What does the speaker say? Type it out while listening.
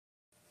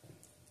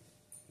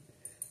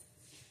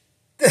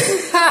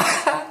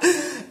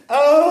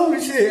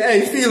shit.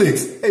 Hey,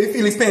 Felix. Hey,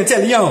 Felix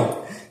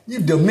Pantaleon. You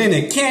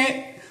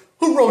Dominican't?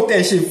 Who wrote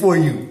that shit for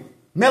you?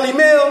 Melly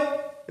Mel?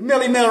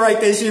 Melly Mel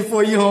write that shit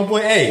for you,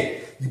 homeboy.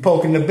 Hey, you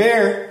poking the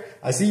bear.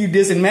 I see you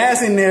dissing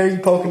Mass in there. You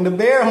poking the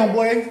bear,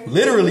 homeboy.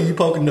 Literally, you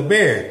poking the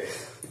bear.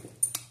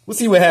 We'll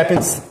see what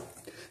happens.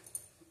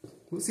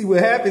 We'll see what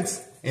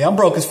happens. Hey, I'm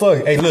broke as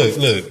fuck. Hey,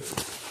 look.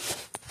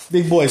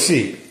 Big boy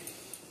shit.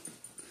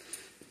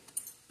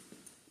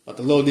 About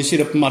to load this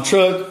shit up in my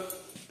truck.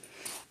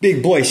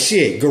 Big boy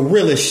shit.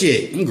 Gorilla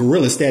shit. I'm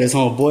gorilla status,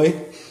 homeboy.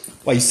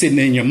 While you sitting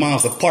in your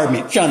mom's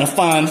apartment trying to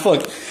find some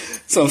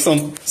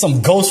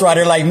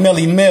ghostwriter like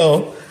Melly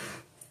Mel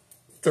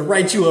to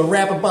write you a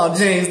rap about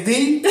James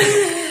D.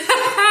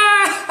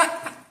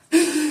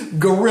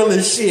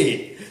 Gorilla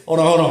shit. Hold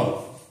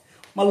on.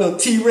 My little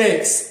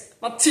T-Rex.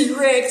 My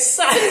T-Rex.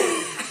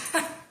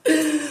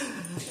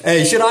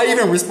 Hey, should I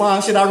even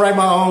respond? Should I write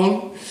my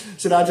own?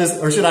 Should I just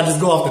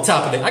go off the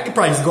top of it? I could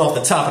probably just go off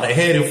the top of the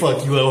head and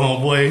fuck you up,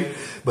 homeboy.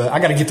 But I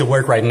gotta get to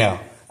work right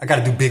now. I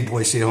gotta do big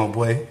boy shit,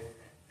 homeboy.